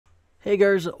Hey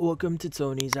guys, welcome to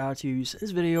Tony's How To's. In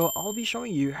this video, I'll be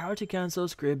showing you how to cancel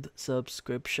Scribd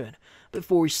subscription.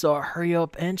 Before we start, hurry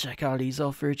up and check out these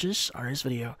offers on this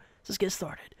video. Let's get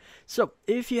started. So,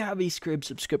 if you have a Scribd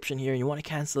subscription here and you want to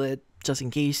cancel it just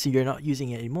in case you're not using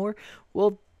it anymore,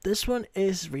 well, this one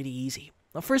is really easy.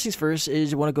 Now, first things first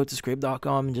is you want to go to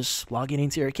Scribd.com and just log in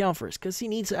into your account first, because you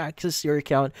need to access your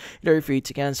account in order for you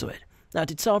to cancel it. Now,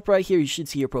 to the top right here, you should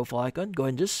see your profile icon. Go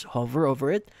ahead and just hover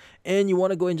over it. And you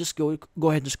want to go ahead and just go ahead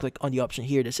and just click on the option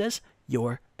here that says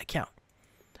Your Account.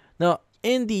 Now,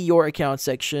 in the Your Account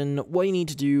section, what you need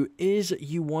to do is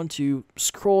you want to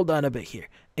scroll down a bit here.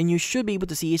 And you should be able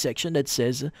to see a section that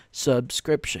says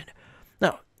Subscription.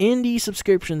 Now, in the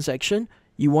Subscription section,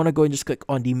 you want to go and just click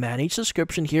on the Manage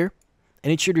Subscription here.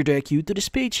 And it should redirect you to this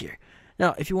page here.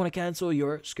 Now, if you want to cancel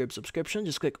your Scribd subscription,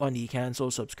 just click on the Cancel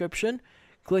Subscription.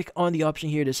 Click on the option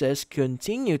here that says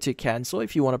Continue to Cancel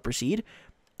if you want to proceed.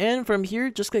 And from here,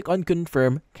 just click on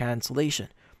Confirm Cancellation.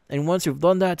 And once you've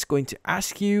done that, it's going to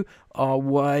ask you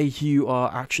why you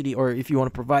actually, or if you want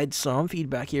to provide some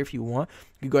feedback here if you want,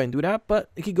 you can go ahead and do that.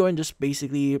 But you can go and just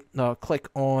basically click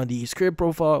on the Scribd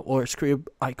profile or Scribd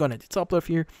icon at the top left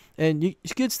here, and you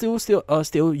could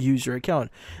still use your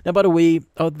account. Now, by the way,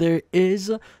 there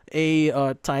is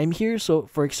a time here. So,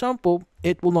 for example,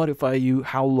 it will notify you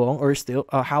how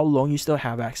long you still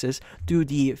have access to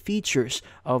the features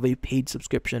of a paid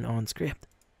subscription on Scribd.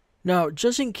 Now,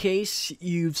 just in case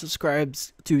you've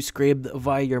subscribed to Scribd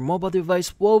via your mobile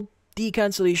device, well, the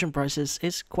cancellation process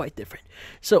is quite different.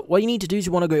 So what you need to do is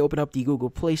you want to go open up the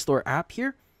Google Play Store app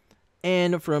here.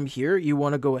 And from here, you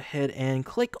want to go ahead and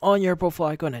click on your profile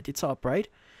icon at the top right.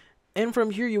 And from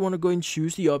here, you want to go and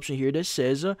choose the option here that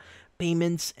says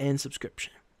Payments and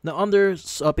Subscription. Now, under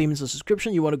Payments and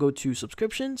Subscription, you want to go to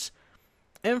Subscriptions.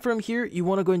 And from here, you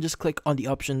want to go and just click on the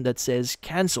option that says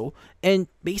Cancel. And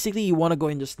basically, you want to go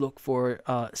and just look for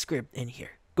Scribd in here.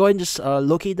 Go ahead and just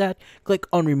locate that. Click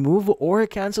on Remove or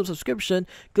Cancel Subscription.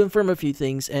 Confirm a few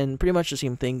things. And pretty much the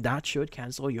same thing. That should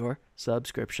cancel your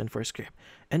subscription for Scribd.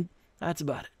 And that's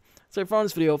about it. So if you found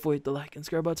this video, hit the like and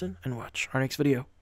subscribe button and watch our next video.